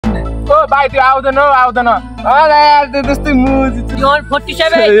ओ भाइ त्यो आउँदैन आउँदैन अला यार त्यो त्यस्तै मुज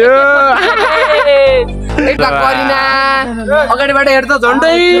 47 एकटा गरिना अगाडिबाट हेर्दा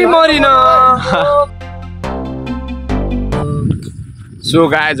झन्डै Marin So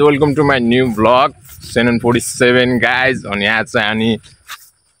guys, welcome to my new vlog Senon 47 guys अनि यहाँ चाहिँ अनि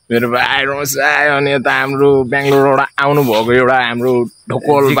मेरो भाइ रमेश भाइ अनि यता हाम्रो बेंगलोरबाट आउनु भएको एउटा हाम्रो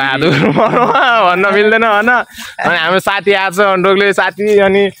ढोकल बहादुर भन्न मिल्दैन हैन अनि हाम्रो साथी आछ अन्डोकले साथी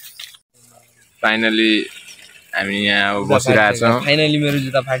अनि फाइनली हामी यहाँ बसिरहेका छौं फाइनली मेरो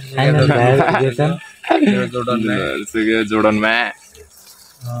जुत्ता फाटिसक्यो जोर्डनमा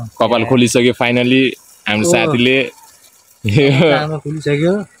कपाल खोलिसक्यो फाइनली हाम्रो साथीले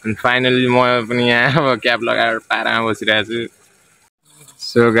खोलिसक्यो अनि फाइनली म पनि यहाँ अब क्याप लगाएर पारामा बसिरहेको छु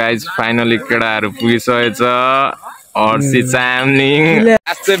so guys finally केटाहरु पुगिसकेछ Arsi Chamling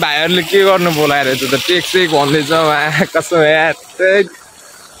आस्ते भाइहरुले के गर्नु बोलाएर छ त टेक्सेक भन्दै छ कसो यार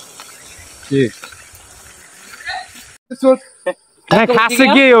के खास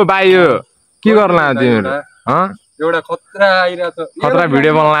के हो भाइ यो के गर्ला तिमीहरु ह एउटा खतरा आइराछ खतरा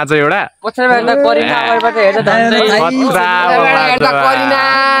भिडियो बनाउला छ एउटा पछाडिबाट गरिना अगाडिबाट हेर्दा झन्डै खतरा हेर्दा गरिना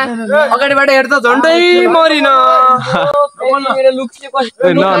अगाडिबाट हेर्दा झन्डै मरिन मेरो लुक्सले कस्तो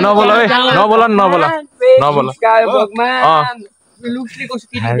नबोल है नबोल काय भगवान लुक्सले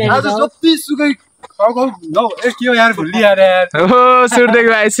कस्तो आज जति सुकै खाउ खाउ न ए के हो यार भुल्ली यार ओ सुर्देक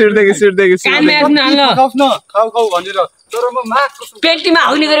भाइ सुर्देक कानमा आफ्नो हाल्न खाउस् न खाउ खाउ भनेर तर म माको पेल्टीमा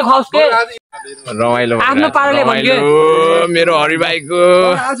हाउने गरे खाउस् के रमाइलो आफ्नो पाराले भन्यो मेरो हरि भाइको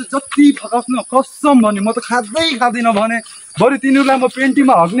आज जति फकाउस् न कसम भने म त खाँदैन भने बरु तिनीहरुलाई म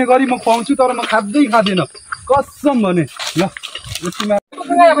पेन्टीमा हग्ने गरी म खुवाउँछु तर म खाँदैन कसम भने ल यतिमा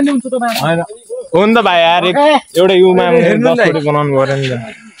पनि हुन्छ तपाई हैन हो नि त भाइ यार एउटा युमा 10 कोटी बनाउनु पर्यो नि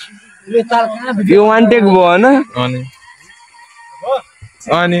त यो वान टेक भयो हैन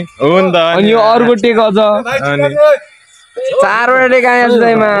अनि हो नि त अनि यो अर्को टेक अझ अनि चारवटा टेक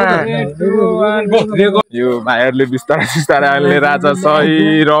आइसक्दैमा यो भाइहरुले बिस्तारै हाल्ने राजा सही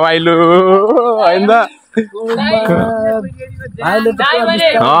रमाइलो हैन त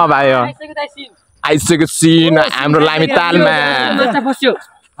भाइ आइसक्यो सिन हाम्रो लामी तालमा फस्यो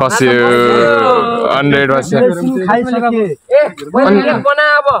 100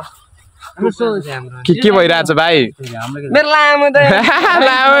 फस्यो के भइराछ भाइ मेरो लामो त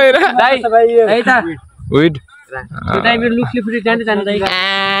लामो दाइ है त वेट दाइ मेरो लुक्सले फुटि जान्छ दाइ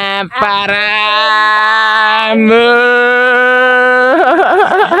पाराम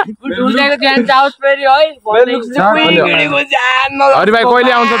ढुल्डेको जान जाउस फेरि है अरे भाइ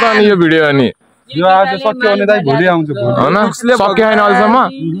कहिले आउँछ त अनि यो भिडियो अनि यो आज सक्यो भने दाइ भोलि आउँछ हैन सक्यो हैन अझसम्म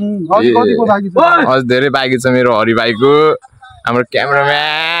कतिको बाँकी छ अझ धेरै बाँकी छ मेरो हरि भाइको हाम्रो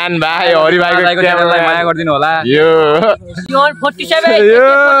क्यामेराम्यान भाइ हरि भाइको क्यामेरालाई माया गर्दिनु होला यो 47 यो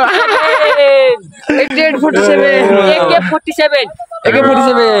 47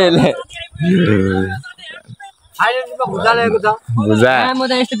 फाइनली भुजा ल्याएको छ भुजा म त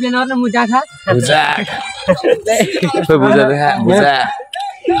यस्तो प्लेनर न मुजा खा भुजा त्यो भुजा देखा भुजा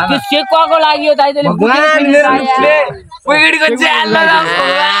के सेकको लाग्यो दाइले पुगेडीको जाल लगाउँछ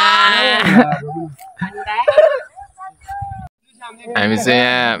हामी चाहिँ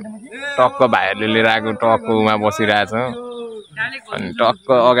यहाँ टक्क भाइहरुले लिएर आएको टक्कमा बसिरहेछौँ अनि टक्क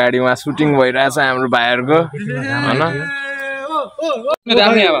अगाडि उहाँ सुटिङ भइरहेछ हाम्रो भाइहरुको हैन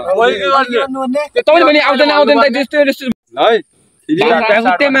तपाईले पनि आउँदैन त त्यस्तो है 3 2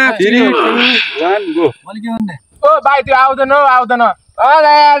 1 गो ओ भाइ त्यो आउँदैन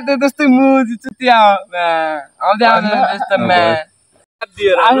अला यार त्यो त्यस्तै मुज चुतिया आउँदैन त्यस्तोमा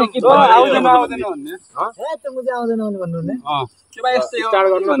आउँदैन भन्ने त्यो मुजा आउँदैन भन्नु ने के भाइ यस्तो स्टार्ट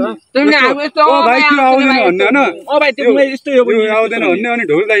गर्नु न तिमीले हाम्रो यस्तो ओ भाइ त्यो आउँदैन भन्ने हैन ओ भाइ त्यो यस्तो यो आउँदैन भन्ने अनि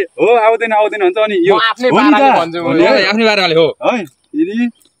ढोल दाइ हो आउँदैन भन्छ अनि यो आफ्नै पाराले भन्छु म आफ्नै पाराले हो है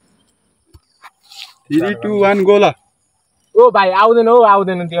 3 2 1 गो ल ओ भाइ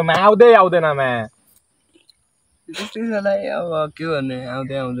आउँदैन त्यो मा आउँदैन मा त्यस्तैलाई अब के भन्ने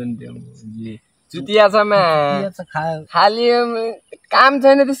आउँदैन त्यो जुतिया छ मा खाली काम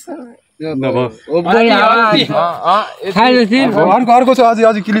छैन त्यस्तो अर्को छ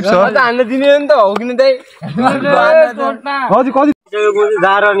अझै क्लिप छ हान्न दिने नि त हो किन दाइ कति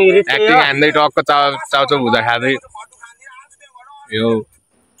एक्टिङ हान्दै टक्क चाउचाउ भुजा खाँदै यो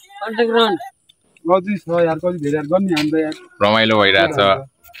कति छ यार कति धेरै यार गर्ने हान्दै यार रमाइलो भइरहेछ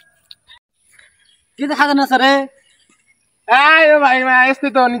के त खादैन सर ए यो भाइमा यस्तै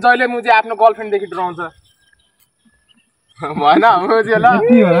त अनि जहिले मुझे आफ्नो गर्लफ्रेन्ड देखि डराउँछ भएन मुझे ल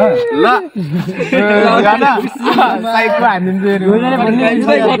गाना साइडको हान्दिन्छ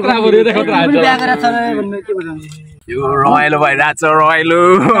यो रमाइलो भइरहेको छ रमाइलो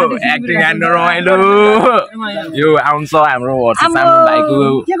एक्टिङ एन्ड रमाइलो यो आउँछ हाम्रो WhatsApp भाइको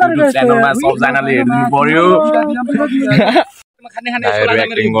युट्युब च्यानलमा सबजनाले हेरिदिनु पर्यो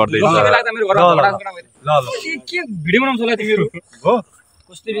एक्टिङ गर्दैछ के भिडियो बनाउँछ होला तिमीहरु हो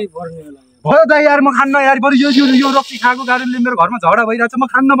कसरी गर्ने होला भयो दाइ यार म खान्न यार बरु यो रक्सी खाएको कारणले मेरो घरमा झगडा भइरहेछ म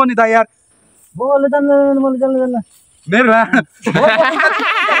खान्न पनि दाइ यार बोले जान्न मेरो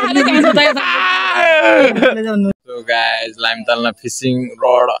So guys, लाइमतालमा फिशिङ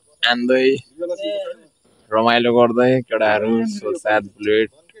रड आन्दै रमाइलो गर्दै केटाहरु सो साथ बुलेट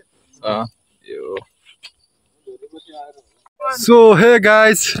यो सो हे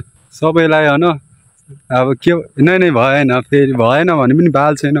गाइस सबैलाई हैन अब के नै भएन फेरि भएन भने पनि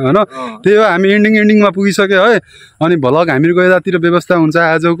बाल छैन हैन त्यही हो हामी एन्डिङमा पुगिसक्यो है अनि भ्लग हामीहरुको यतातिर व्यवस्था हुन्छ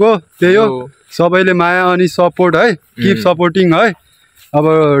आजको त्यही हो सबैले माया अनि सपोर्ट है किप सपोर्टिङ है अब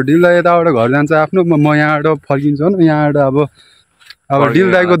डिल दाइ यताबाट घर जान्छ आफ्नो म यहाँबाट फर्किन्छु न यहाँबाट अब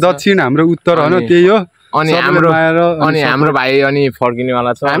डिल दाइको दक्षिण हाम्रो उत्तर हैन त्यही हो अनि हाम्रो भाइ अनि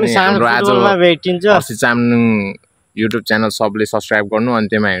फर्किनेवाला छ हामी हाम्रो आजमा भेटिन्छ अस्ति चाम्नु युट्युब च्यानल सबले सब्स्क्राइब गर्नु अनि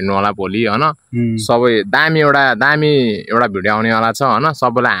त्यसमा हेर्नु होला भोलि हैन सबै दामी एउटा भिडियो आउनेवाला छ हैन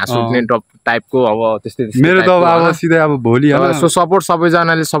सबैलाई हाँस उठ्ने टाइपको अब त्यस्तै मेरो त अब सिधै अब भोलि हैन सो सपोर्ट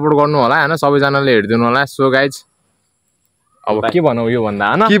सबैजनाले सपोर्ट गर्नु होला हैन सबैजनाले हेर्दिनु होला सो गाइज अब के भनौ यो भन्दा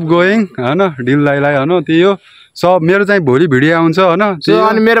हैन किप गोइङ हैन डिल दाइलाई हैन त्यही हो सब मेरो चाहिँ भोलि भिडियो आउँछ हैन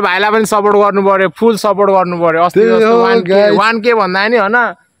अनि मेरो भाइलाई पनि सपोर्ट गर्नु पर्यो फुल सपोर्ट गर्नु पर्यो अस्ति जस्तो 1k भन्दा नि हैन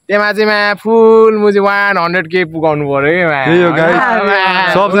त्यसमा चाहिँ फुल मुजी 100k पुगाउनु पर्यो त्यही हो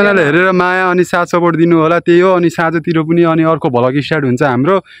गाइस सबजनाले हेरेर माया अनि साथ सपोर्ट दिनु होला त्यही हो अनि साँझतिर पनि अनि अर्को भ्लग स्टार्ट हुन्छ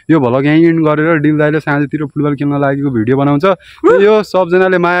हाम्रो यो भ्लग यही एन्ड गरेर डिल दाइले साँझतिर फुटबल खेल्न लागेको भिडियो बनाउँछ त्यही हो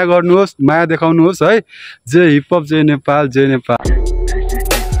सबजनाले माया गर्नुहोस् माया देखाउनुहोस् है जय हिप हप जय नेपाल